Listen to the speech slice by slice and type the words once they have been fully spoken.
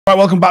Right,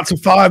 welcome back to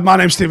Five. My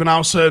name's Stephen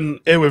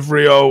Howson, here with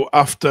Rio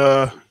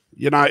after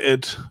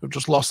United have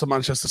just lost to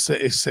Manchester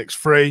City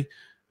 6-3.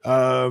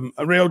 And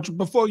Rio,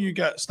 before you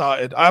get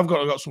started, I've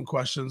got some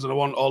questions, and I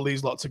want all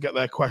these lot to get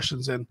their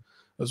questions in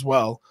as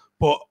well.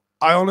 But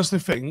I honestly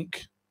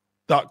think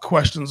that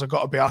questions have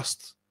got to be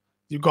asked.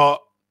 I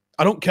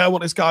don't care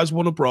what this guy's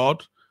won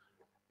abroad.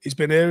 He's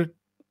been here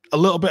a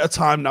little bit of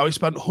time now. He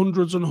spent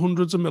hundreds and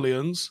hundreds of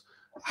millions.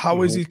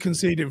 How is he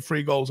conceding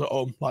 3 goals at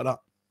home like that?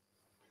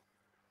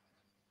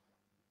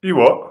 You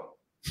what?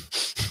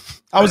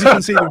 How is he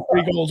conceding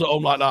 3 goals at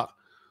home like that?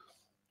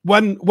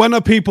 When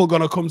are people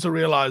going to come to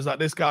realise that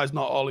this guy's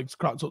not all he's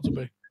cracked up to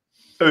be?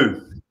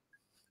 Who?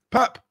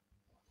 Pep.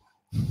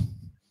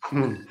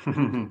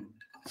 Good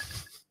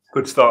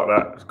start,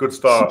 that. Good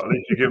start. At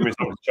least you give me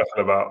something to chat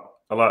about.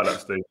 I like that,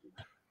 Steve.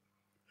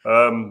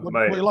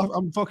 Mate.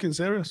 I'm fucking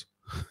serious.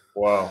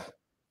 Wow.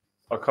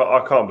 I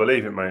can't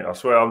believe it, mate. I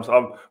swear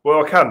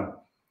well, I can.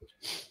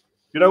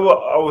 You know what?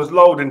 I was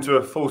lulled into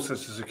a false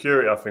sense of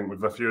security, I think,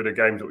 with a few of the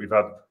games that we've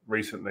had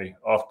recently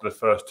after the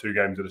first 2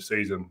 games of the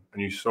season.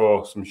 And you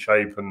saw some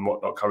shape and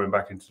whatnot coming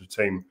back into the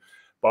team.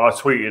 But I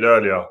tweeted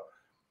earlier,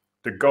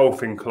 the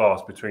golfing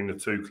class between the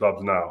 2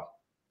 clubs now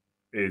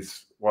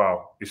is,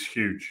 wow, it's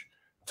huge.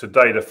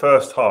 Today, the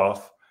first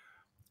half,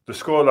 the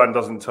scoreline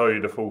doesn't tell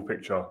you the full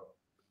picture.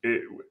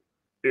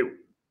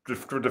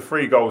 The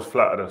 3 goals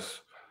flattered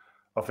us.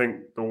 I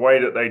think the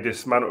way that they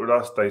dismantled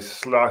us, they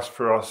sliced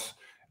through us,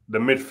 the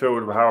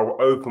midfield, how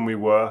open we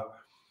were,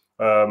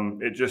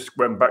 it just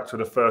went back to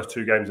the first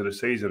 2 games of the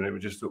season. It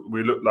was just,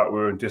 we looked like we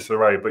were in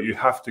disarray. But you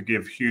have to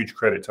give huge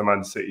credit to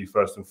Man City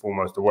first and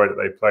foremost, the way that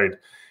they played.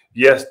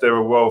 Yes, they're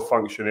a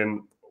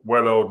well-functioning,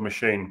 well-oiled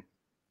machine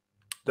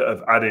that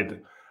have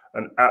added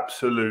an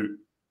absolute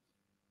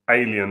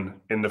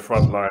alien in the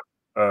front line,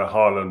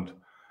 Haaland,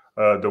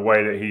 the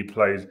way that he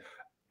plays.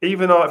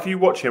 Even if you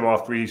watch him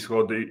after he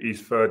scored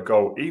his 3rd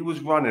goal, he was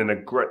running,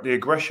 the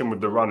aggression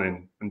with the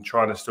running and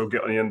trying to still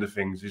get on the end of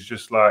things is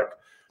just like,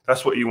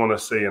 that's what you want to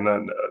see. And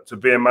then to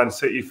be a Man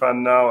City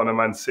fan now and a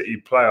Man City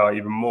player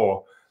even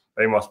more,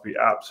 they must be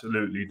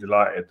absolutely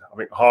delighted. I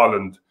think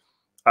Haaland,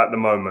 at the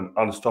moment,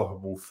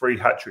 unstoppable. 3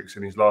 hat-tricks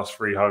in his last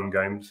 3 home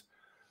games.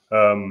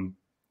 Are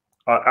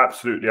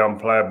absolutely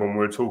unplayable. And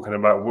we were talking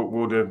about,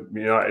 will the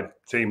United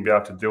team be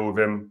able to deal with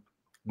him?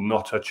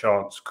 Not a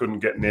chance. Couldn't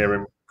get near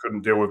him.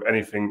 Couldn't deal with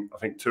anything. I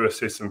think 2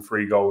 assists and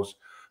 3 goals.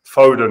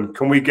 Foden,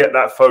 can we get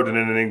that Foden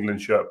in an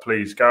England shirt,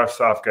 please? Gareth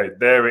Southgate,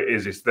 there it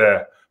is. It's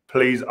there.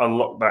 Please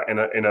unlock that in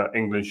an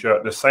England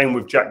shirt. The same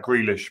with Jack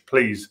Grealish,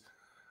 please.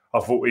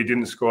 I thought he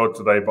didn't score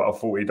today, but I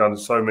thought he'd done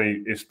so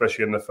many,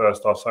 especially in the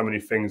first half, so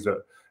many things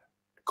that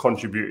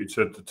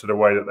contributed to the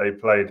way that they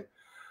played.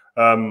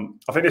 I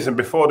think, listen,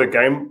 before the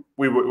game,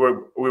 we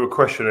were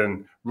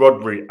questioning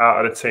Rodri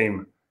out of the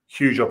team.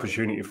 Huge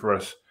opportunity for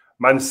us.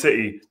 Man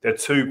City, their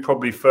 2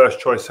 probably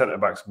first-choice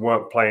centre-backs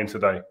weren't playing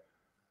today.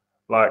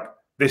 Like,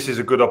 this is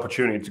a good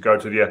opportunity to go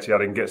to the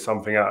Etihad and get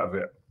something out of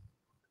it.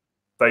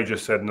 They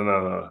just said,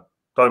 no.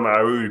 Don't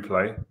matter who we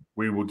play.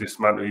 We will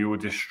dismantle you, we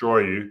will destroy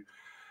you.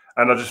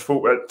 And I just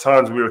thought at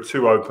times we were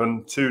too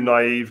open, too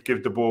naive,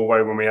 give the ball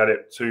away when we had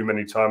it too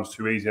many times,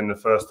 too easy in the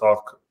first half,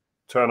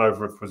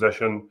 turnover of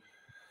possession.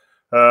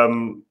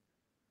 And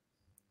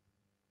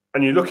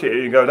you look at it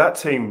and you go, that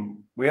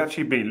team, we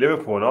actually beat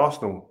Liverpool and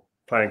Arsenal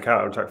playing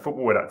counter-attack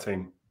football with that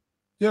team.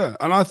 Yeah,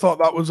 and I thought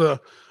that was a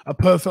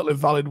perfectly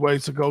valid way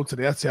to go to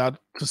the Etihad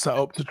to set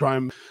up to try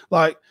and,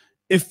 like,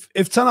 if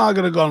Ten Hag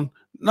had gone,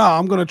 no,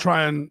 I'm going to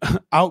try and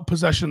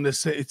out-possession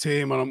this City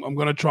team and I'm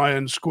going to try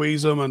and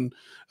squeeze them and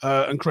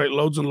create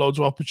loads and loads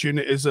of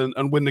opportunities and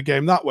win the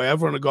game that way,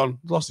 everyone had gone,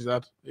 lost his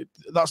head.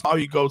 That's not how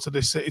you go to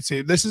this City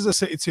team. This is a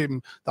City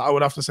team that I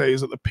would have to say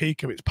is at the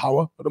peak of its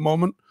power at the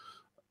moment.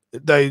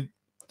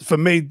 For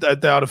me,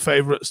 they are the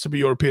favourites to be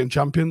European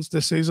champions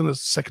this season,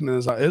 as sickening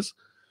as that is.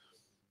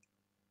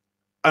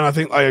 And I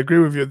think I agree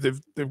with you.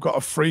 They've got a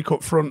freak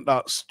up front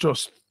that's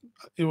just,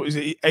 is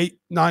it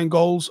 8-9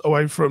 goals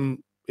away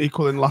from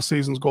equaling last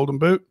season's Golden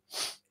Boot?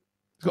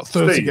 He's got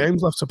 30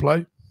 games left to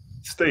play.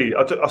 Steve,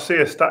 I see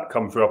a stat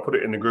come through. I put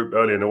it in the group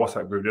earlier, in the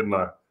WhatsApp group, didn't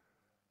I?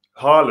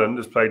 Haaland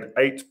has played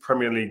 8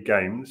 Premier League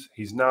games.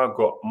 He's now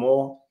got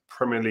more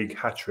Premier League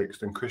hat-tricks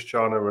than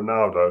Cristiano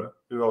Ronaldo.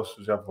 Who else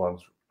was the other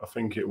ones? I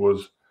think it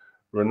was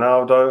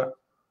Ronaldo.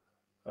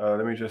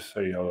 Let me just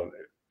see. Hold on.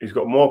 He's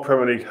got more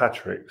Premier League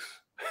hat-tricks.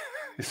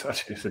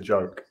 It's a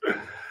joke.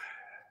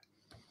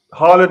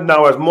 Haaland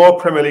now has more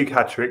Premier League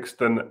hat-tricks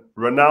than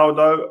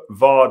Ronaldo,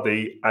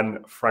 Vardy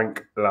and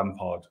Frank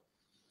Lampard.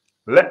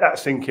 Let that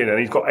sink in. And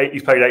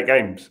he's played 8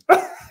 games.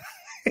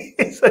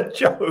 It's a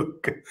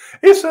joke.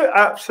 It's an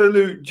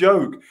absolute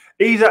joke.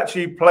 He's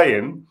actually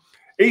playing.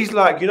 He's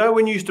like, you know,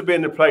 when you used to be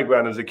in the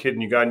playground as a kid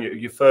and you go in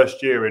your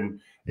first year in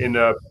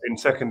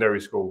secondary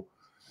school,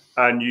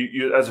 and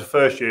you as a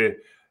first year,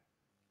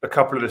 a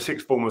couple of the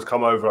sixth formers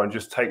come over and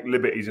just take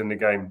liberties in the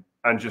game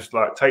and just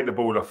like take the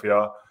ball off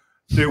you,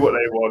 do what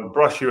they want,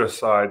 brush you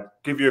aside,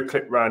 give you a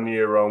clip round the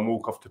ear and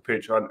walk off the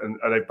pitch, and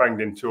they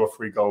banged in 2 or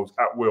 3 goals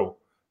at will.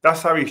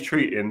 That's how he's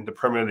treating the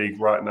Premier League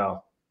right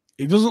now.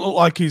 He doesn't look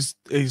like he's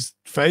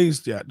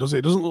phased yet, does he?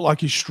 It doesn't look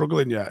like he's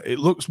struggling yet. It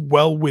looks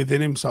well within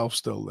himself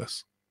still.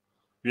 This.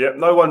 Yeah,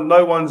 no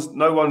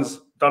one's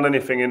done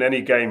anything in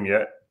any game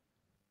yet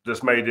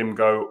that's made him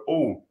go,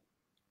 oh,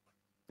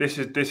 this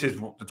is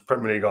what the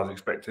Premier League I was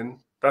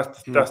expecting.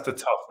 That's the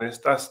toughness.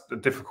 That's the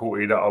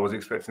difficulty that I was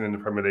expecting in the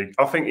Premier League.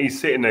 I think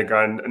he's sitting there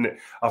going, and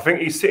I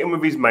think he's sitting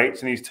with his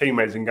mates and his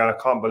teammates and going, I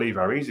can't believe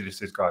how easy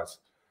this is, guys.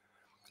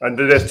 And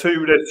there's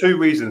two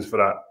reasons for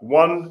that.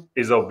 One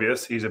is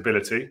obvious, his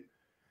ability.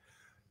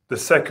 The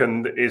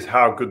second is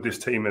how good this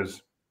team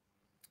is,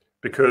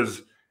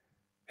 because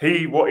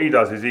what he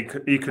does is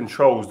he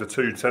controls the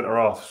two centre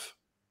halves.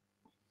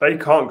 They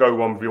can't go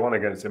 1v1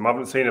 against him. I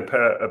haven't seen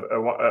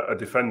a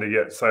defender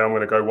yet say, I'm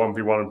going to go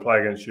 1v1 and play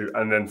against you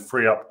and then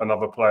free up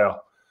another player.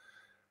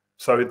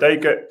 So they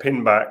get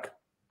pinned back.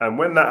 And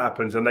when that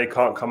happens and they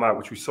can't come out,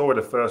 which we saw with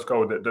the first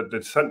goal,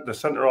 the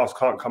centre halves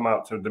can't come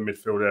out to the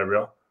midfield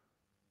area.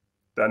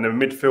 And the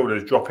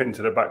midfielders drop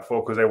into the back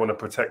four because they want to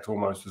protect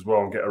almost as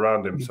well and get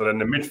around him. So then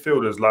the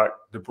midfielders like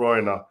De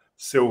Bruyne,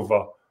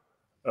 Silva,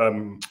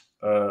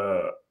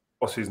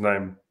 what's his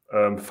name?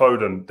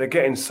 Foden, they're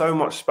getting so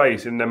much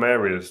space in them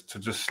areas to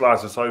just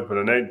slice us open.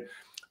 And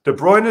De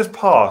Bruyne's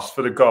pass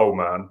for the goal,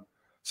 man.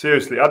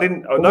 Seriously, I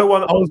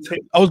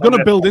was going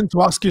to build in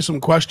to ask you some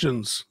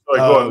questions. Sorry,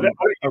 go on. Let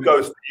you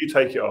go. You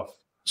take it off.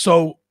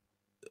 So,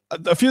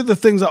 a few of the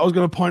things that I was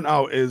going to point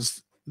out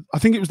is, I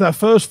think it was their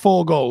first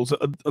 4 goals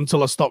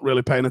until I stopped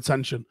really paying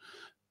attention.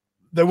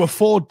 There were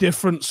 4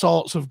 different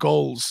sorts of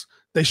goals.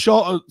 They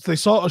sort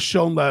of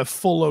shown their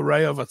full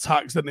array of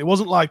attacks. Then it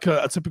wasn't like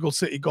a typical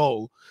City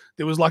goal.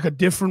 There was like a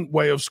different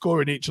way of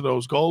scoring each of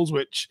those goals,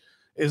 which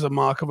is a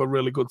mark of a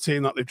really good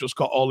team, that they've just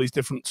got all these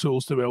different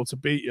tools to be able to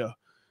beat you.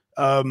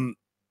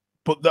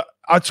 But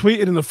I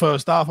tweeted in the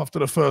first half after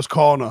the first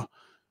corner,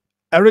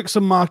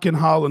 Eriksen marking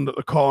Haaland at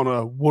the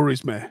corner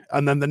worries me.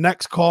 And then the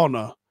next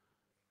corner,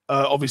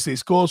 obviously he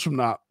scores from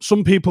that.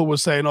 Some people were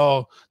saying,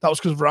 oh, that was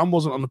because Varane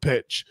wasn't on the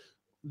pitch.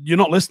 You're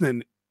not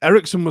listening.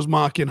 Eriksen was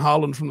marking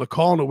Haaland from the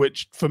corner,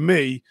 which for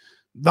me,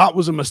 that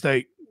was a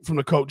mistake from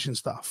the coaching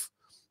staff.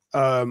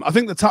 I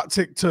think the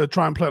tactic to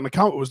try and play on the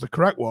counter was the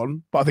correct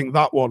one, but I think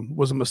that one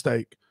was a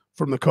mistake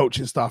from the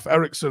coaching staff.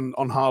 Eriksen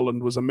on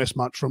Haaland was a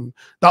mismatch from.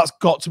 That's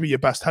got to be your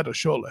best header,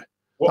 surely.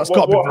 That's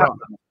got to be Varane.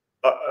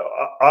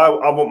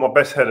 I want my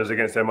best headers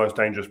against their most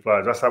dangerous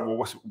players. That's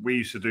what we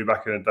used to do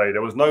back in the day.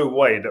 There was no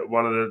way that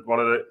one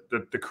of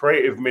the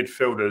creative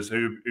midfielders,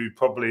 who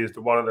probably is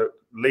one of the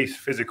least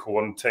physical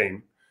on the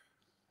team,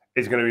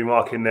 is going to be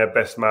marking their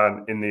best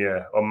man in the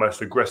air, or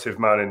most aggressive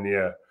man in the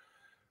air.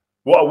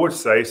 What I would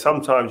say,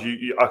 sometimes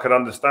I can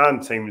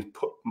understand teams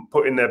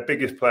putting their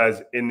biggest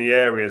players in the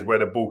areas where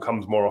the ball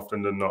comes more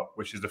often than not,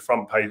 which is the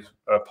front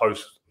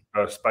post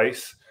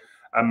space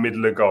and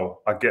middle of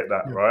goal. I get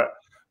that, right?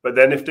 But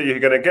then if you're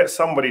going to get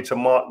somebody to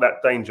mark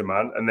that danger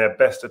man and their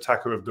best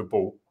attacker of the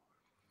ball,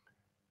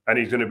 and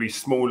he's going to be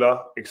smaller,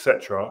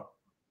 etc.,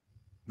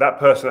 that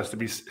person has to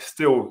be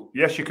still,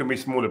 yes, you can be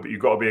smaller, but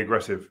you've got to be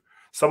aggressive.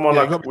 Someone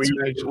like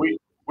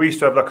we used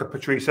to have like a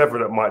Patrice Evra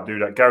that might do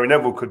that. Gary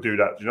Neville could do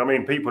that. Do you know what I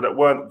mean? People that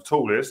weren't the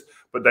tallest,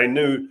 but they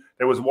knew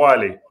there was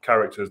wily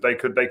characters. They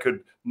could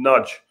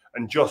nudge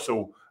and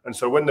jostle. And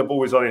so when the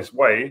ball is on its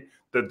way,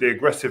 the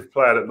aggressive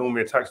player that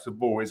normally attacks the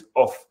ball is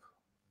off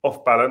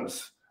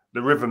balance.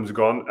 The rhythm's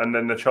gone, and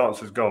then the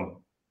chance is gone.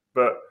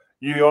 But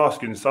you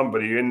asking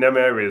somebody in them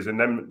areas and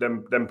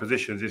them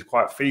positions is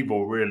quite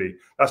feeble, really.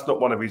 That's not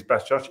one of his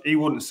best judges. He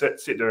wouldn't sit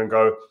there and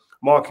go,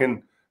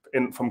 marking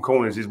from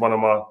corners is one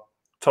of my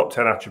top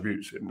 10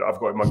 attributes that I've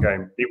got in my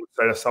game. He would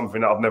say that's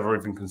something that I've never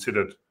even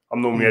considered.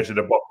 I'm normally edge of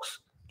the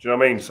box. Do you know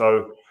what I mean?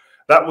 So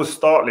that was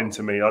startling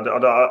to me. I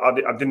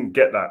didn't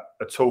get that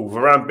at all.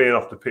 Varane being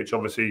off the pitch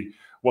obviously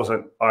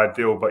wasn't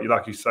ideal, but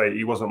like you say,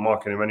 he wasn't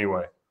marking him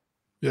anyway.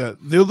 Yeah,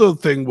 the other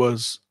thing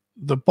was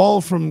the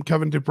ball from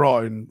Kevin De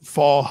Bruyne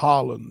for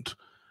Haaland.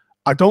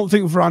 I don't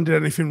think Varane did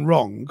anything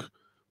wrong,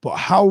 but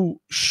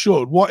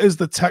what is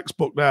the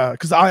textbook there?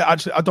 Because I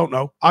don't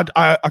know.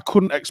 I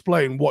couldn't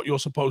explain what you're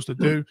supposed to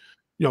do.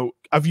 You know,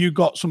 have you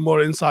got some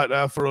more insight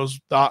there for us?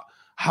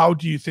 How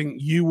do you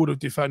think you would have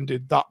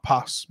defended that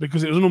pass?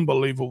 Because it was an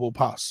unbelievable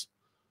pass.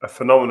 A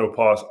phenomenal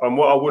pass. And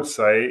what I would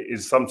say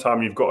is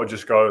sometimes you've got to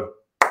just go,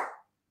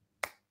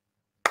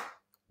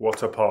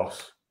 what a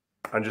pass.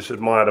 And just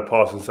admire the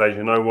pass and say,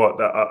 you know what,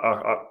 that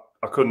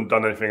I couldn't have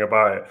done anything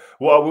about it.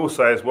 What I will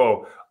say as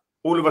well,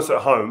 all of us at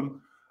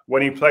home,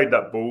 when he played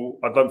that ball,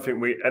 I don't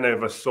think any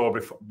of us saw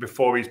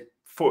before his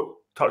foot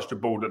touched the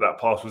ball that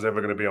pass was ever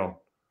going to be on.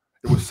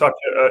 It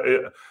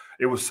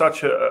was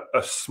such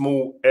a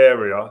small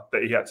area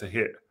that he had to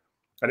hit,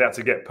 and he had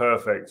to get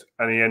perfect,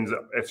 and he ends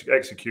up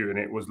executing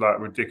it. It was like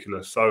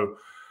ridiculous. So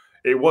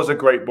it was a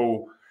great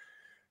ball.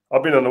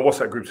 I've been on the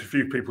WhatsApp groups, a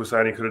few people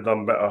saying he could have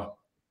done better.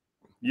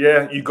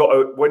 Yeah,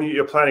 when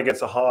you're playing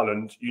against a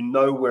Haaland, you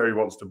know where he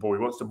wants the ball. He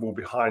wants the ball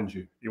behind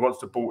you. He wants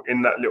the ball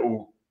in that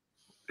little,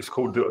 it's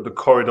called the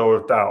corridor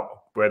of doubt,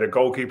 where the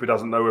goalkeeper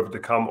doesn't know whether to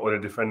come or the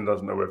defender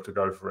doesn't know whether to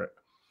go for it.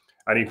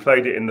 And he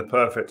played it in the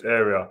perfect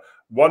area.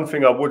 one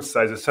thing I would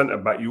say as a centre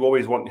back, you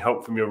always want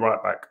help from your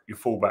right back, your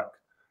full back.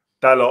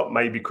 Dalot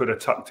maybe could have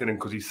tucked in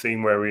because he's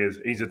seen where he is.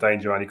 He's a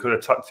danger man. He could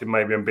have tucked in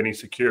maybe and been in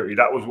security.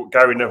 That was what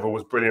Gary Neville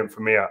was brilliant for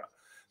me at.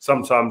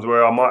 Sometimes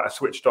where I might have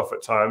switched off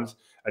at times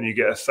and you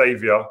get a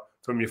saviour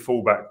from your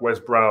fullback, Wes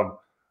Brown,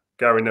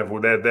 Gary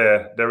Neville, they're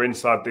there. They're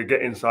inside. They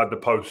get inside the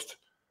post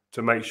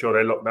to make sure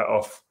they lock that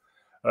off.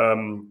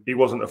 He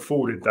wasn't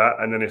afforded that,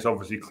 and then it's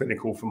obviously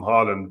clinical from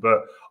Haaland.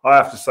 But I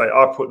have to say,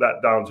 I put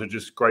that down to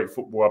just great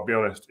football. I'll be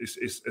honest,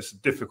 it's a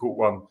difficult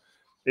one.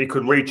 He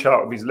could reach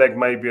out with his leg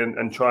maybe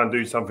and try and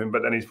do something,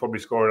 but then he's probably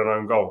scoring an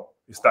own goal.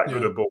 It's that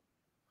good a ball.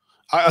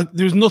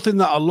 There's nothing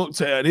that I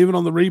looked at, and even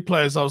on the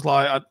replays, I was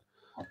like,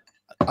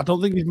 I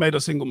don't think he's made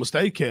a single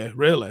mistake here,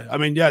 really. I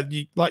mean, yeah,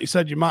 like you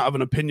said, you might have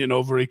an opinion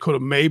over he could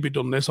have maybe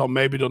done this or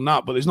maybe done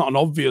that, but there's not an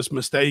obvious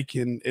mistake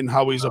in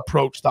how he's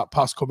approached that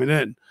pass coming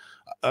in.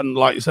 And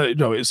like you said, you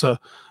know, it's a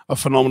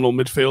phenomenal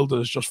midfielder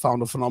has just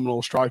found a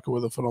phenomenal striker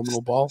with a phenomenal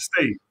ball.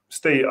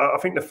 Steve, I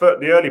think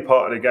the early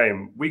part of the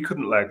game, we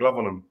couldn't lay a glove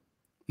on them.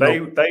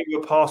 They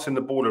were passing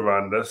the ball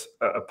around us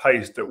at a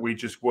pace that we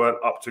just weren't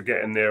up to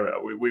getting near it.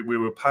 We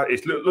were.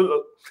 It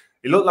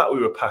looked like we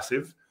were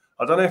passive.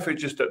 I don't know if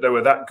it's just that they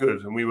were that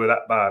good and we were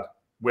that bad.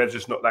 We're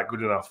just not that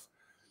good enough.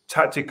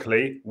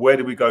 Tactically, where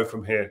do we go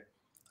from here?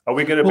 Are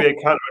we going to be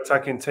a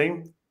counter-attacking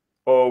team,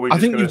 or are we? I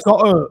think you've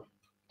got to.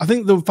 I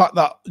think the fact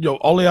that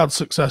Ollie had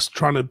success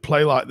trying to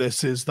play like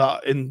this is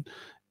that in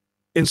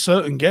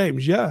certain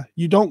games,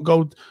 you don't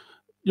go.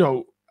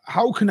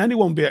 How can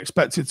anyone be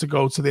expected to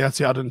go to the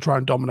Etihad and try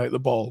and dominate the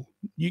ball?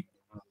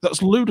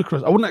 That's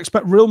ludicrous. I wouldn't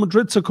expect Real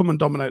Madrid to come and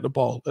dominate the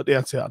ball at the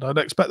Etihad. I'd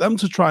expect them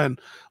to try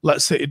and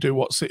let City do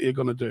what City are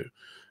going to do.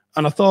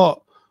 And I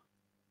thought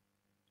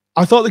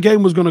the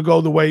game was going to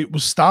go the way it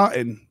was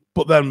starting,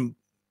 but then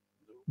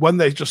when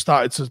they just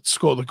started to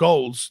score the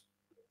goals,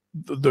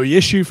 the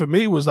issue for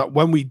me was that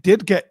when we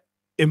did get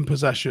in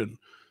possession,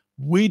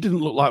 we didn't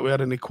look like we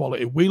had any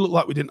quality. We looked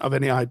like we didn't have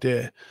any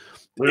idea.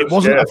 It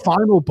wasn't a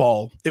final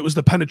ball. It was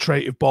the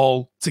penetrative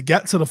ball to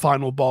get to the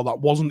final ball that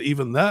wasn't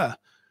even there.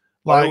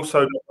 But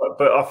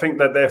I think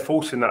that they're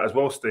forcing that as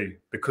well, Steve,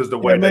 because the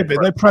way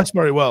they press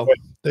very well.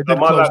 One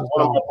of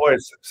my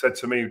boys said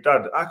to me,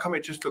 "Dad, how come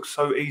it just looks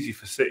so easy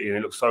for City and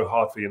it looks so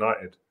hard for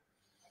United?"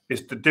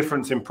 It's the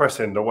difference in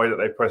pressing, the way that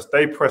they press.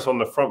 They press on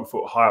the front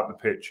foot high up the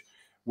pitch.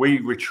 We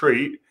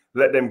retreat,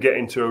 let them get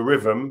into a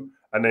rhythm,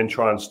 and then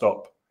try and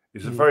stop.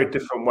 It's a very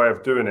different way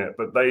of doing it,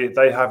 but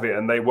they have it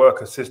and they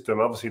work a system.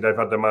 Obviously, they've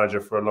had the manager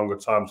for a longer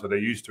time, so they're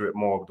used to it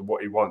more of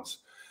what he wants.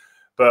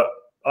 But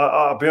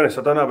I'll be honest,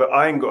 I don't know, but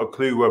I ain't got a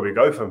clue where we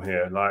go from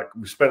here. Like,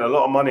 we spent a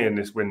lot of money in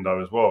this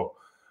window as well.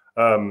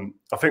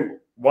 I think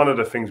one of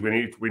the things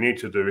we need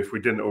to do, if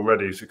we didn't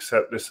already, is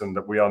accept, listen,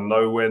 that we are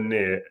nowhere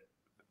near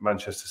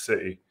Manchester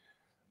City.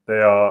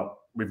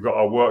 We've got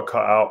our work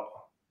cut out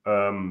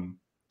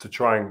to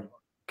try and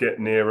get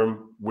near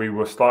them. We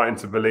were starting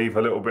to believe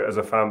a little bit as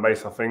a fan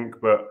base, I think,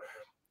 but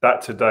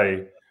that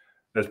today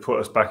has put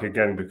us back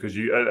again because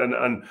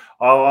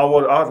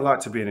I'd like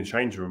to be in a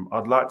change room.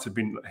 I'd like to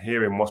be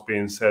hearing what's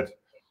being said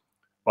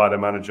by the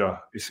manager.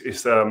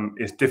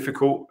 It's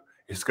difficult.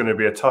 It's going to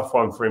be a tough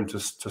one for him to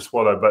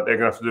swallow, but they're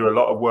going to have to do a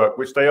lot of work,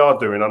 which they are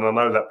doing. And I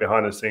know that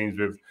behind the scenes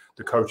with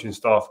the coaching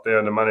staff there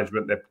and the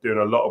management, they're doing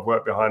a lot of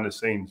work behind the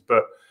scenes.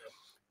 But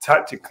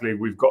tactically,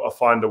 we've got to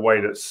find a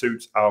way that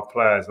suits our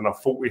players. And I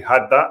thought we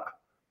had that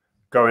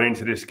going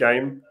into this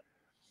game.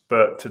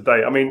 But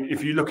today, I mean,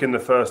 if you look in the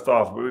first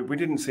half, we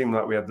didn't seem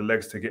like we had the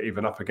legs to get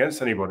even up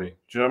against anybody.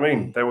 Do you know what I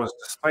mean? There was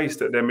the space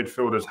that their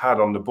midfielders had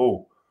on the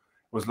ball.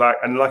 It was like,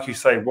 and like you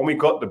say, when we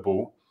got the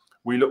ball,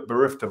 we looked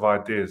bereft of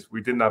ideas.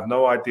 We didn't have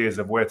no ideas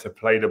of where to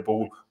play the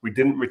ball. We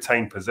didn't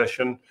retain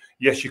possession.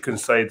 Yes, you can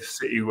say the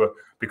City were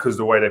because of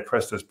the way they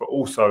pressed us, but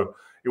also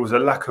it was a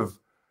lack of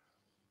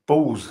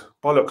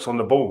bollocks on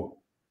the ball.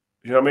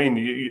 You know what I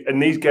mean? In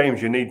these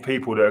games, you need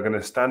people that are going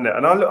to stand there.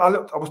 And I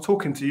was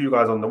talking to you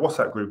guys on the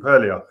WhatsApp group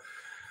earlier,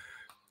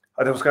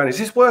 and I was going, is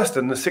this worse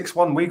than the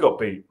 6-1 we got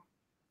beat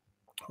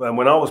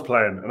when I was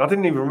playing? And I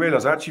didn't even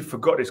realise. I actually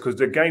forgot this because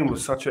the game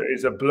was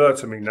it's a blur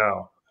to me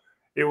now.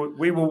 It was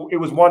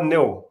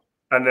 1-0,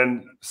 and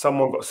then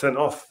someone got sent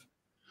off,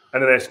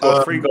 and then they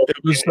scored 3 goals. It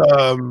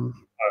was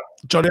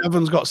Johnny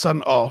Evans got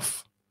sent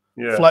off.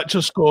 Yeah.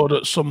 Fletcher scored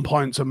at some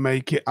point to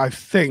make it, I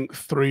think,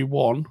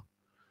 3-1.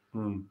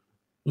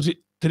 Was it?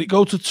 Did it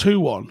go to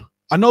 2-1?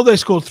 I know they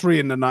scored 3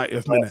 in the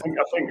 90th minute.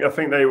 I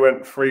think they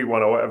went 3-1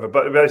 or whatever,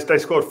 but they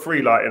scored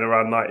 3 like in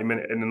around 90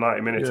 minute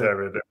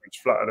area, which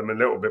flattered them a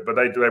little bit. But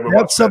they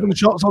had 7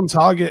 shots on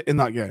target in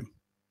that game.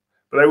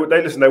 But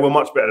they were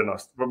much better than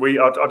us. But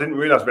I didn't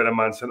realise we had a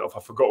man sent off. I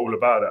forgot all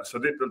about that. So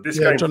this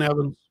game Johnny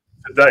Evans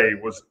today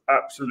was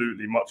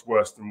absolutely much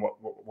worse than what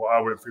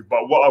I went through.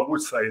 But what I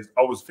would say is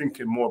I was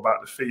thinking more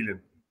about the feeling.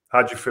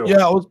 How do you feel?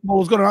 Yeah, I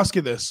was going to ask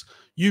you this.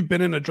 You've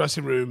been in a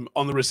dressing room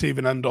on the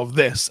receiving end of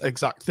this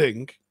exact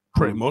thing,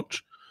 pretty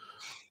much.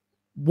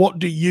 What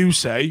do you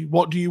say?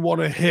 What do you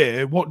want to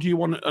hear? What do you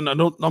want to, and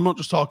I'm not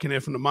just talking here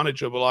from the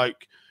manager, but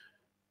like,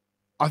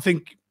 I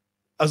think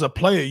as a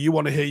player, you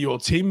want to hear your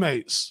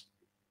teammates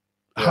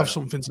have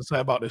something to say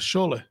about this,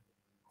 surely.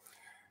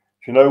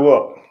 You know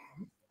what?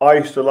 I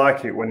used to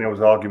like it when there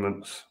was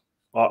arguments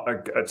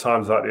at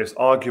times like this,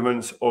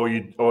 arguments, or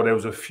there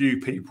was a few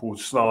people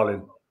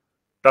snarling.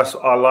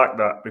 I like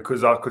that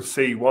because I could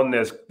see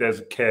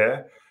there's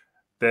care,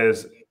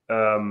 there's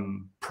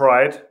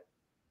pride,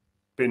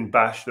 being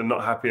bashed and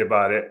not happy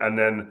about it, and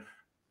then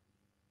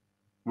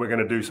we're going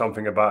to do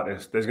something about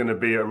this. There's going to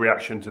be a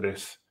reaction to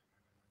this.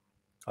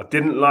 I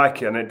didn't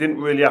like it, and it didn't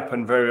really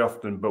happen very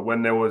often. But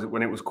when it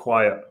was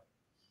quiet,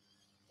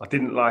 I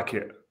didn't like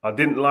it. I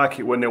didn't like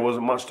it when there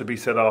wasn't much to be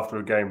said after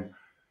a game.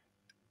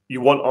 You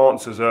want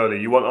answers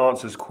early. You want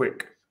answers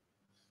quick.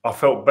 I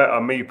felt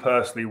better, me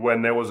personally,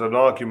 when there was an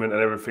argument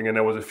and everything, and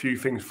there was a few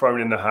things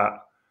thrown in the hat,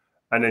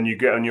 and then you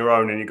get on your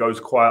own, and it goes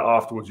quiet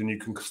afterwards, and you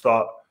can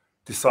start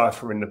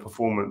deciphering the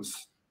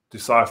performance,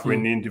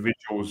 deciphering the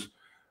individuals,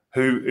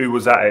 who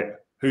was at it,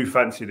 who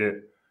fancied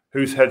it,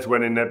 whose heads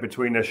went in there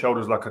between their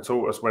shoulders like a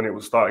tortoise when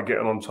it started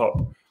getting on top.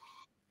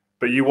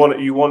 But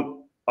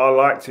I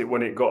liked it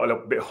when it got a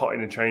little bit hot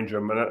in the change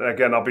room. And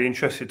again, I'll be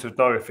interested to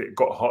know if it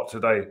got hot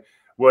today.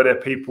 Were there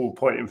people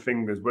pointing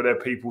fingers? Were there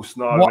people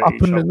snarling what at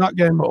each other? What happened in that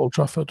game at Old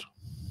Trafford?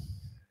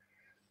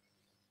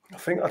 I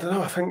don't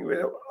know.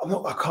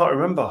 I can't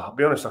remember. I'll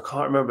be honest, I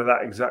can't remember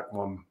that exact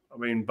one. I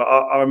mean, but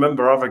I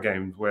remember other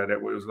games where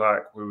it was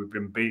like we've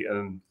been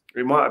beaten.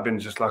 It might have been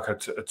just like a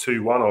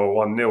 2-1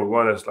 or a 1-0. It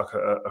weren't as like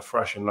a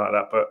thrashing like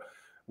that, but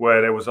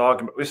where there was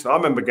argument. Listen, I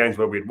remember games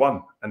where we'd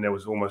won and there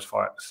was almost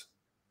fights.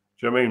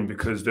 Do you know what I mean?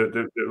 Because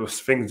there was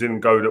things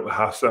didn't go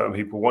how certain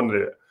people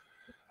wanted it.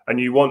 And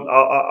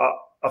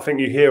I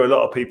think you hear a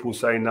lot of people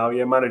saying now,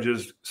 yeah,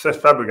 managers, Cesc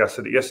Fabregas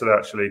said it yesterday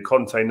actually,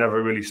 Conte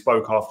never really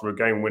spoke after a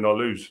game, win or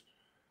lose.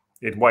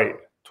 He'd wait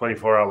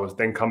 24 hours,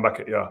 then come back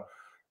at you.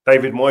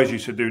 David Moyes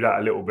used to do that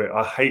a little bit.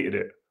 I hated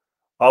it.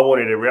 I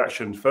wanted a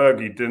reaction.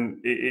 Fergie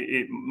didn't.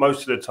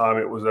 Most of the time,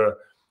 it was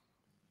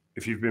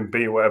if you've been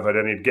beat or whatever,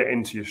 then he'd get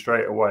into you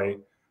straight away.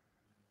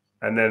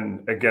 And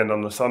then again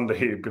on the Sunday,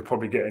 he'd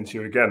probably get into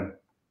you again.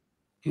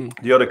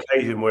 The odd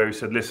occasion where he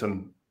said,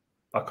 listen,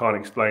 I can't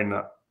explain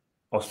that.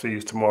 I'll see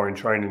you tomorrow in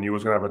training. You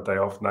was going to have a day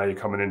off. Now you're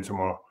coming in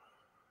tomorrow.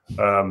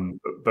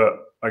 But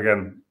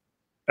again,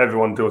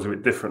 everyone deals with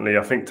it differently.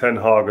 I think Ten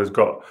Hag has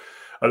got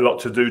a lot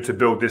to do to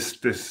build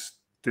this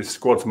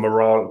squad's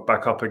morale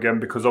back up again,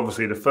 because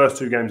obviously the first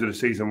 2 games of the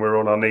season we're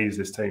on our knees,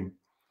 this team.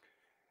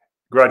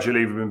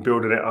 Gradually we've been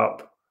building it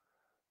up,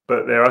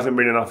 but there hasn't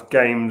been enough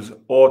games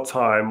or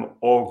time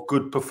or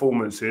good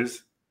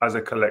performances as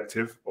a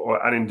collective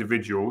and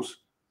individuals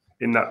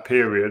in that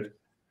period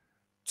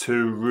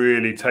to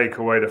really take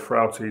away the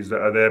frailties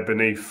that are there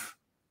beneath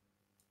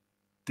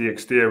the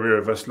exterior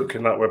of us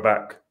looking like we're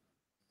back.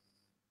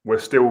 We're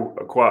still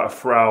quite a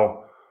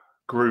frail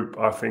group,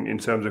 I think, in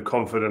terms of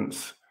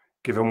confidence,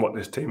 given what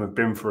this team have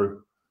been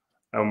through.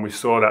 And we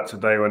saw that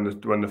today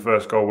when the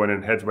first goal went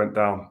in, heads went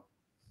down.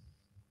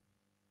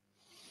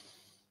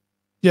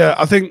 Yeah,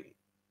 I think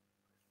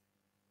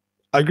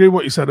I agree with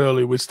what you said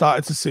earlier. We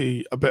started to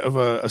see a bit of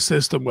a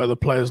system where the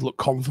players look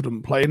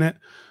confident playing it,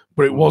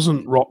 but it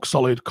wasn't rock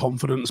solid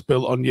confidence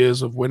built on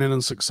years of winning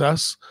and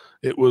success.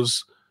 It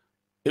was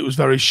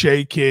very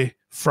shaky,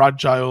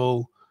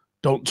 fragile,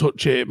 don't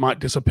touch it, it might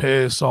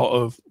disappear sort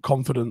of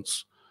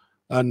confidence.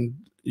 And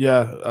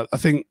yeah, I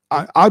think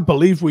I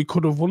believe we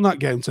could have won that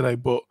game today,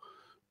 but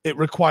it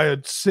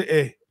required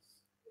City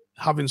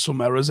having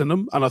some errors in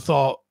them. And I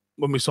thought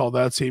when we saw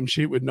their team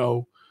sheet with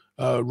no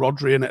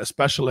Rodri in it,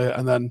 especially,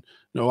 and then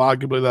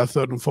arguably their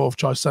 3rd and 4th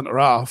choice centre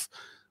half,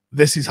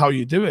 this is how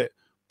you do it.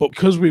 But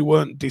because we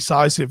weren't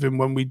decisive in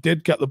when we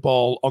did get the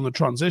ball on the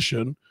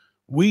transition,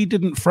 we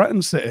didn't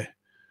threaten City.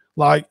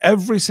 Like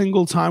every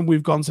single time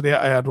we've gone to the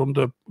Etihad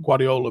under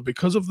Guardiola,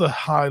 because of the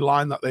high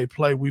line that they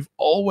play, we've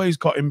always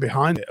got in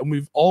behind it, and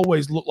we've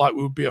always looked like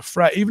we would be a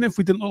threat. Even if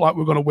we didn't look like we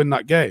were going to win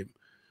that game,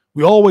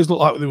 we always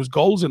looked like there was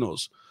goals in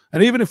us.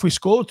 And even if we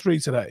scored 3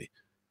 today,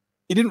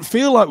 it didn't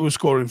feel like we were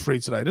scoring 3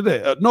 today, did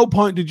it? At no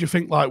point did you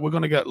think like we're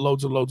going to get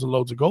loads and loads and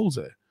loads of goals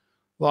here.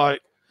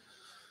 Like,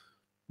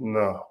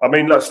 no, I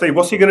mean, look, Steve,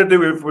 what's he going to do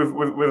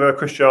with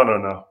Cristiano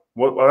now?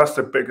 Well, that's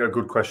a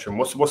good question.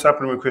 What's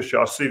happening with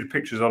Cristiano? I see the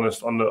pictures on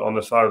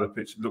the side of the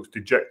pitch. It looks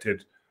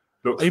dejected.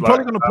 You're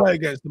probably going to play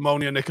against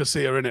Ammonia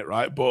Nicosia in it,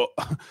 right? But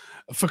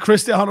for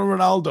Cristiano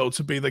Ronaldo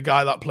to be the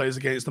guy that plays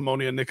against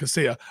Ammonia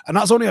Nicosia, and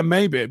that's only a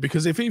maybe,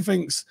 because if he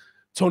thinks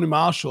Tony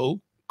Marshall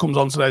comes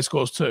on today,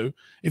 scores 2,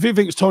 if he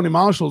thinks Tony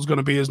Marshall's going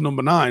to be his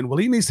number 9, well,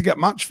 he needs to get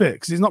match fit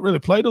because he's not really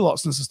played a lot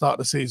since the start of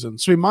the season.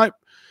 So he might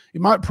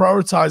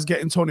prioritize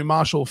getting Tony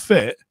Marshall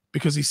fit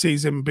because he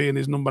sees him being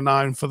his number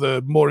 9 for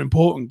the more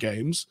important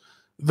games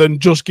than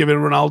just giving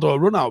Ronaldo a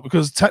run out.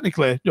 Because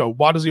technically,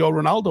 why does he owe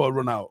Ronaldo a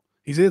run out?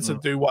 He's here to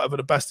do whatever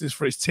the best is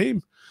for his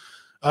team.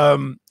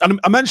 And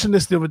I mentioned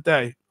this the other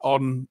day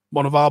on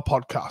one of our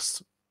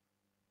podcasts.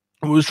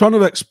 And we was trying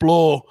to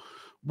explore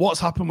what's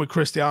happened with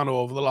Cristiano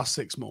over the last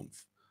 6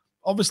 months.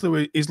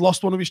 Obviously, he's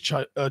lost one of his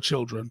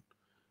children.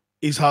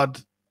 He's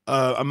had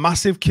a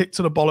massive kick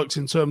to the bollocks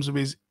in terms of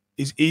his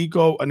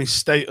ego and his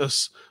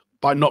status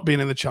by not being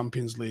in the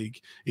Champions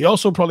League. He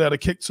also probably had a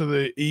kick to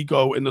the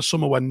ego in the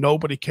summer when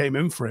nobody came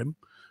in for him,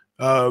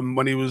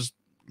 when he was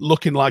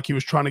looking like he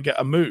was trying to get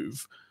a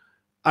move.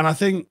 And I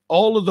think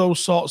all of those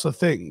sorts of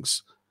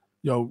things,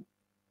 you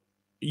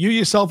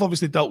yourself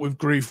obviously dealt with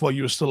grief while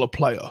you were still a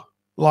player.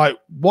 Like,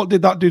 what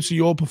did that do to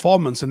your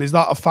performance? And is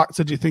that a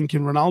factor, do you think,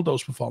 in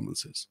Ronaldo's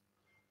performances?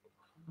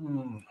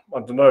 I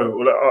don't know.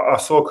 Well, I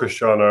saw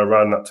Cristiano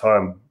around that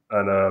time,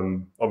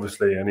 and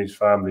obviously, and his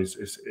family,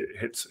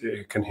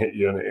 it can hit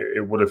you, and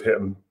it would have hit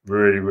him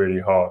really, really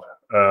hard.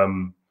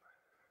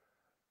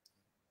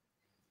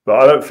 But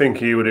I don't think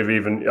he would have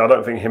I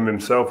don't think him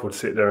himself would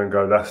sit there and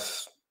go,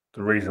 "That's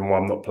the reason why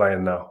I'm not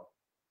playing now."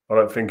 I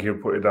don't think he'll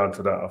put it down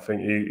to that. I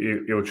think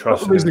he'll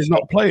trust. Not the reason he's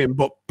not playing,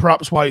 but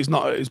perhaps why he's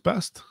not at his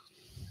best.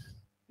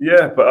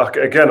 Yeah, but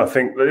again, I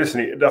think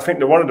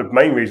one of the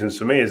main reasons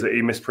for me is that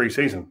he missed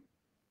pre-season.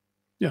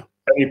 Yeah.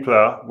 Any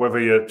player, whether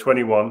you're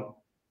 21,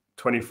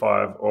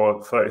 25,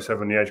 or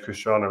 37, the age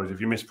Cristiano is,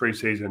 if you miss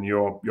pre-season,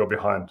 you're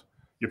behind.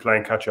 You're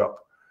playing catch up,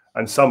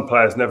 and some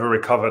players never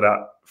recover that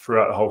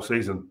throughout the whole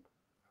season.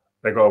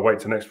 They got to wait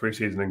till next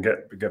pre-season and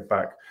get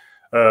back.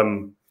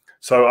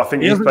 So I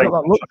think he hasn't got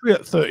that luxury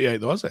at 38,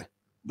 though, has he?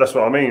 That's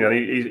what I mean,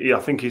 and I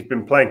think he's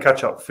been playing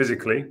catch up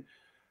physically,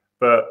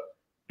 but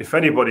if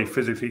anybody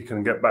physically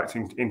can get back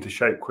into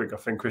shape quick, I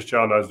think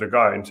Cristiano is the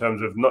guy, in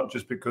terms of not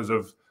just because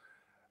of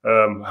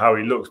how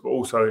he looks, but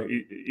also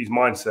his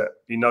mindset.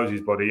 He knows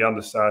his body. He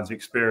understands the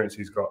experience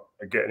he's got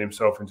at getting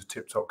himself into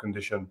tip-top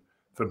condition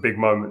for big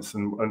moments,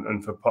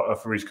 and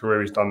for his career,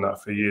 he's done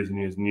that for years and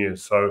years and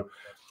years. So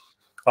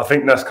I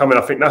think that's coming.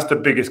 I think that's the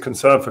biggest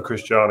concern for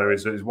Cristiano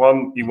is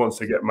one, he wants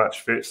to get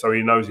match fit, so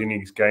he knows he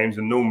needs games,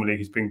 and normally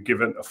he's been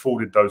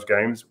afforded those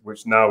games,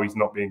 which now he's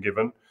not being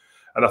given.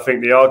 And I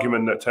think the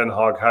argument that Ten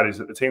Hag had is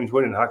that the team's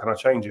winning. How can I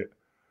change it?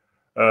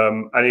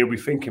 And he'll be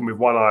thinking with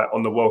one eye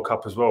on the World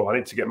Cup as well. I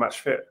need to get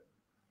match fit.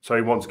 So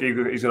he's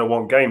going to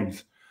want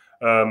games.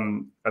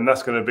 And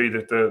that's going to be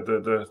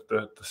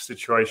the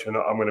situation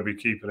that I'm going to be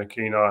keeping a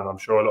keen eye on. I'm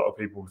sure a lot of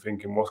people are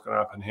thinking, what's going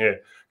to happen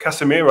here?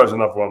 Casemiro's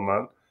another one,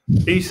 man.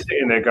 He's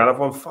sitting there going, I've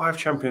won 5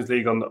 Champions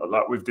League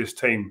with this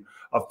team.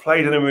 I've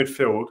played in the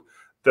midfield.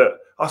 That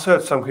I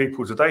heard some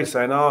people today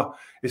saying,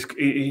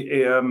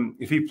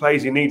 if he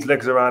plays, he needs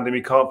legs around him.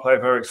 He can't play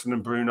with Eriksen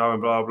and Bruno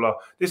and blah, blah.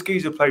 This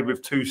geezer played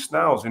with 2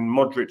 snails in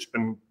Modric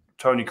and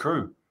Tony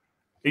Kroos.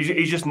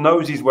 He just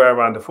knows his way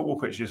around the football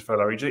pitch, this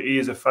fellow. He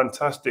is a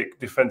fantastic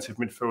defensive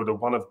midfielder,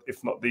 one of,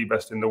 if not the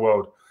best in the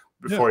world,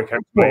 before he came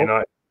to Man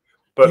United.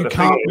 But you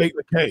can't make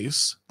the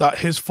case that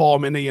his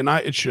form in a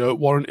United shirt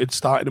warranted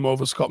starting him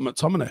over Scott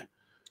McTominay.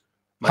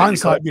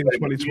 Hindsight being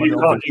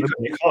 2020.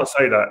 You can't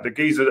say that. The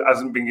geezer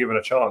hasn't been given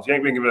a chance. He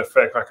ain't been given a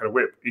fair crack at a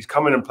whip. He's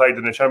come in and played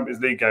in a Champions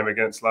League game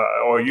against,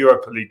 or a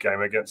Europa League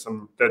game against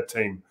some dead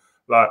team.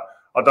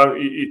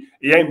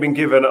 He ain't been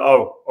given,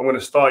 I'm going to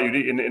start you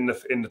in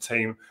the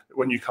team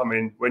when you come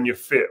in, when you're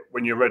fit,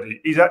 when you're ready.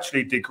 He's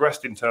actually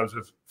digressed in terms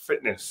of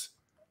fitness.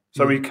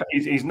 So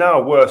he's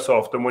now worse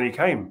off than when he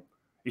came.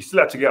 He still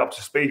had to get up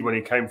to speed when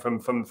he came from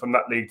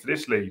that league to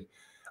this league.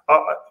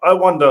 I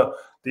wonder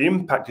the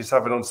impact he's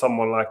having on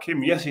someone like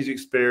him. Yes, he's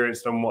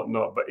experienced and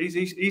whatnot, but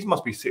he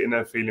must be sitting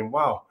there feeling,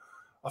 wow,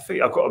 I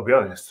think I've got to be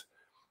honest.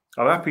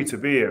 I'm happy to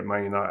be here at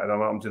Man United.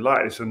 I'm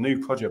delighted. It's a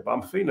new project, but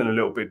I'm feeling a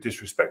little bit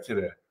disrespected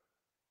here,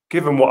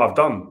 given what I've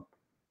done.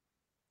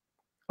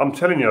 I'm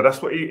telling you,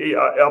 that's what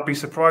I'll be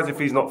surprised if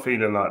he's not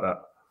feeling like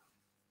that.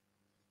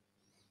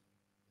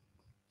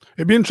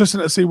 It'd be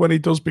interesting to see when he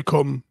does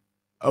become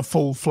a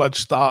full-fledged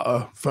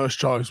starter, first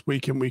choice,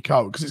 week in, week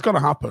out, because it's going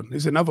to happen.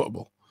 It's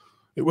inevitable.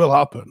 It will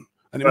happen.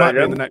 And it might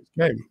be in the next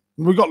game.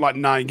 We've got like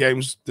 9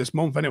 games this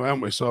month anyway,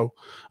 haven't we? So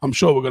I'm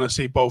sure we're going to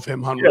see both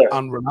him and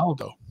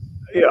Ronaldo.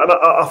 Yeah, and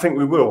I think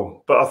we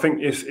will. But I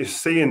think it's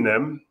seeing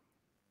them.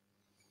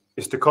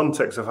 It's the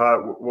context of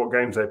what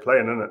games they play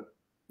in, isn't it?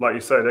 Like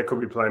you say, they could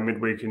be playing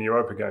midweek in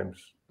Europa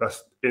games.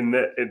 That's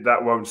that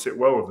won't sit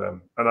well with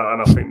them. And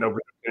I think they'll be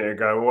looking at it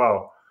going,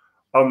 wow,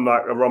 I'm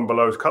like a run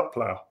below's cup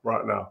player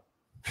right now.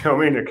 You know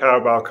what I mean? A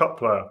Carabao Cup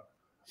player.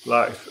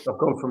 Like, I've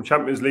gone from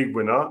Champions League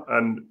winner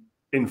and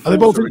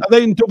are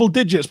they in double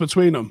digits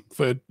between them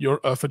for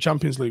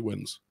Champions League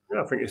wins?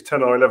 Yeah, I think it's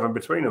 10 or 11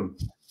 between them.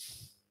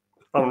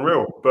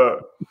 Unreal.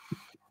 But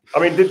I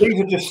mean, these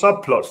are just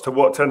subplots to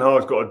what Ten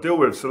Hag's got to deal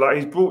with. So like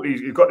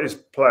he's got this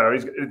player.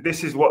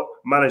 This is what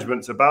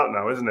management's about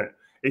now, isn't it?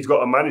 He's got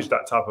to manage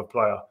that type of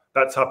player,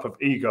 that type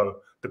of ego,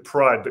 the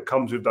pride that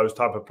comes with those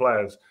type of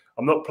players.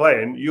 I'm not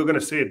playing. You're going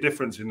to see a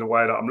difference in the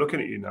way that I'm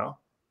looking at you now.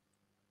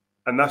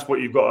 And that's what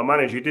you've got to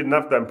manage. He didn't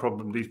have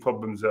these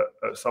problems at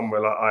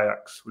somewhere like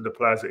Ajax with the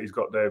players that he's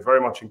got there,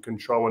 very much in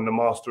control and the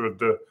master of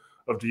the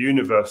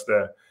universe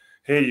there.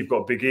 Here you've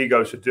got big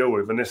egos to deal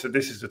with, and this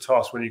is the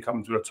task when you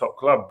come to a top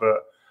club.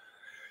 But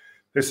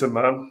listen,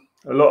 man,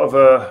 a lot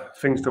of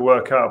things to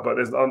work out, but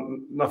there's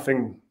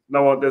nothing.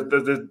 No one.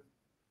 There's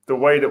the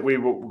way that we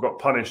got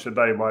punished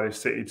today by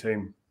this City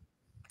team.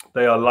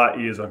 They are light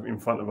years in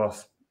front of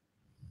us.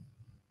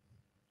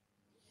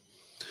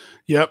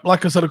 Yep,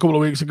 like I said a couple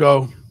of weeks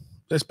ago,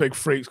 this big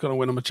freak's going to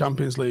win him a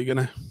Champions League,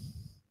 isn't he?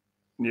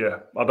 Yeah,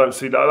 I don't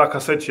see that. Like I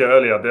said to you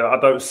earlier, I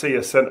don't see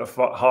a centre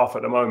half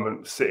at the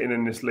moment sitting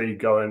in this league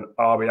going,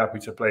 "I'll be happy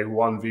to play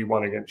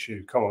 1v1 against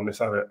you. Come on, let's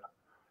have it."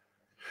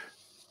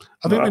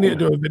 I think we need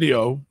to do a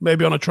video,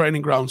 maybe on a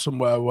training ground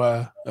somewhere,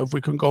 where if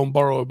we can go and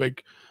borrow a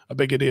big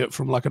idiot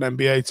from like an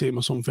NBA team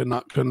or something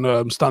that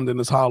can stand in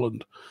as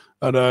Haaland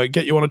and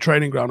get you on a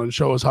training ground and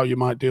show us how you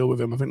might deal with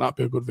him. I think that'd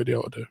be a good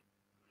video to do.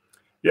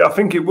 Yeah, I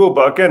think it will.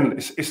 But again,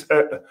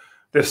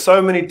 there's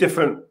so many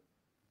different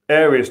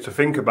areas to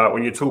think about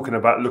when you're talking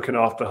about looking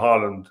after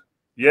Haaland.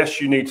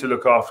 Yes, you need to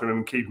look after him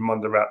and keep him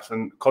under wraps,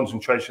 and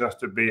concentration has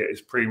to be at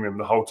its premium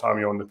the whole time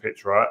you're on the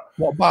pitch, right?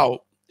 What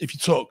about if you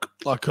took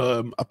like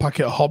a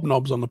packet of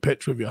hobnobs on the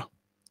pitch with you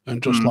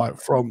and just like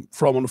from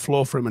on the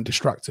floor for him and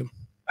distract him?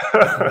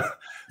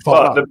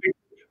 But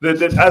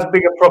the as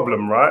big a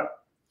problem, right,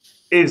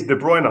 is De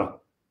Bruyne.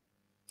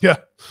 Yeah.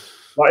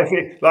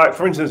 Like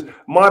for instance,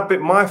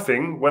 my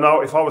thing when I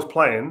was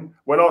playing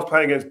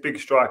against big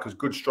strikers,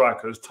 good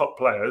strikers, top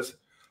players,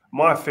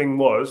 my thing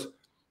was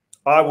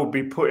I would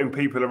be putting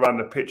people around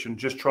the pitch and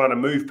just trying to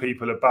move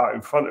people about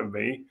in front of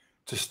me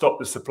to stop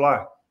the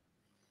supply.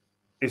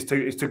 Is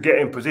to get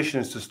in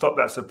positions to stop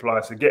that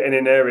supply. So getting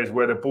in areas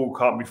where the ball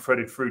can't be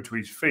threaded through to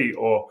his feet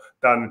or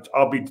down.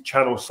 I'll be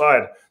channel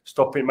side,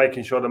 stopping,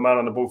 making sure the man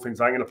on the ball thinks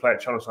I ain't going to play at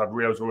channel side.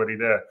 Rio's already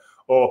there,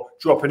 or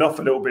dropping off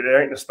a little bit.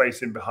 There ain't the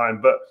space in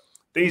behind, but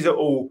these are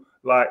all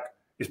like,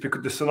 it's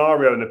because the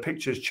scenario and the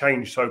pictures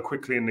change so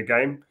quickly in the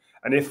game.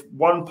 And if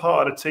one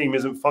part of the team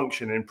isn't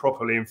functioning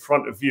properly in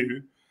front of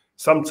you,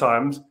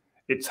 sometimes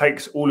it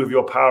takes all of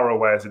your power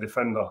away as a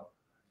defender.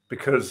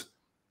 Because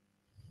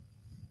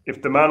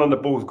if the man on the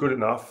ball is good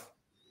enough,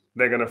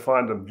 they're going to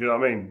find them. Do you know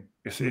what I mean?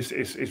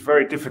 It's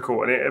very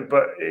difficult,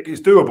 but it's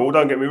doable.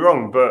 Don't get me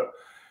wrong, but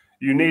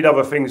you need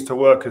other things to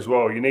work as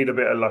well. You need a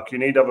bit of luck. You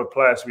need other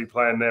players to be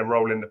playing their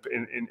role in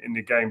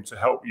the game to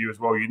help you as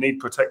well. You need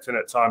protecting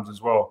at times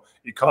as well.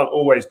 You can't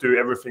always do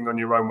everything on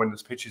your own when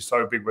this pitch is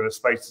so big, when the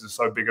spaces are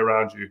so big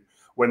around you,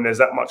 when there's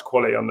that much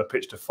quality on the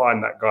pitch to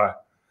find that guy.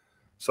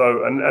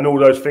 So, and all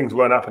those things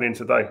weren't happening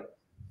today.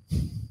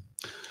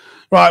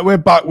 Right, we're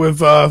back with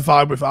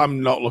Vibe.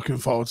 I'm not looking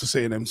forward to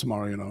seeing him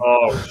tomorrow, you know.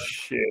 Oh,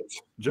 shit.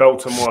 Joel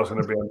tomorrow's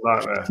going to be a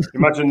nightmare.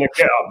 Imagine the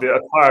get-up, the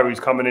attire he's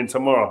coming in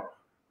tomorrow.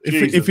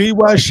 If he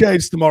wears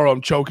shades tomorrow, I'm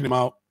choking him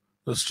out.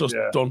 That's just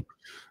done.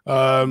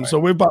 Right. So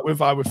we're back with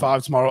Vibe with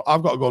 5 tomorrow.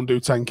 I've got to go and do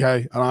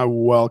 10K, and I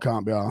well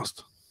can't be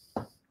asked.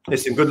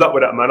 Listen, good luck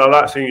with that, man. I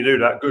like seeing you do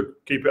that. Good.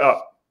 Keep it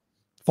up.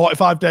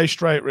 45 days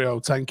straight, Rio,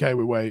 10K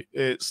we wait.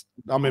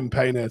 I'm in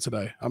pain here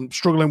today. I'm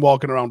struggling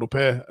walking around up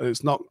here, and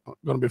it's not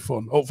going to be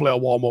fun. Hopefully I'll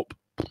warm up.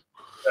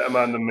 Better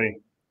man than me.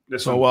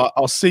 Listen. So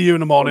I'll see you in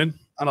the morning,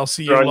 and I'll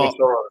see you lot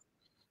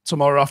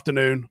tomorrow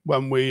afternoon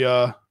when we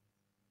have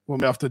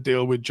to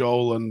deal with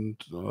Joel.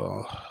 And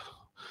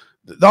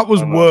that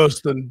was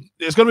worse than,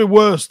 it's going to be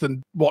worse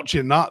than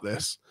watching that.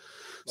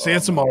 See you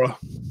tomorrow.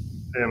 See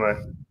you,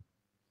 mate.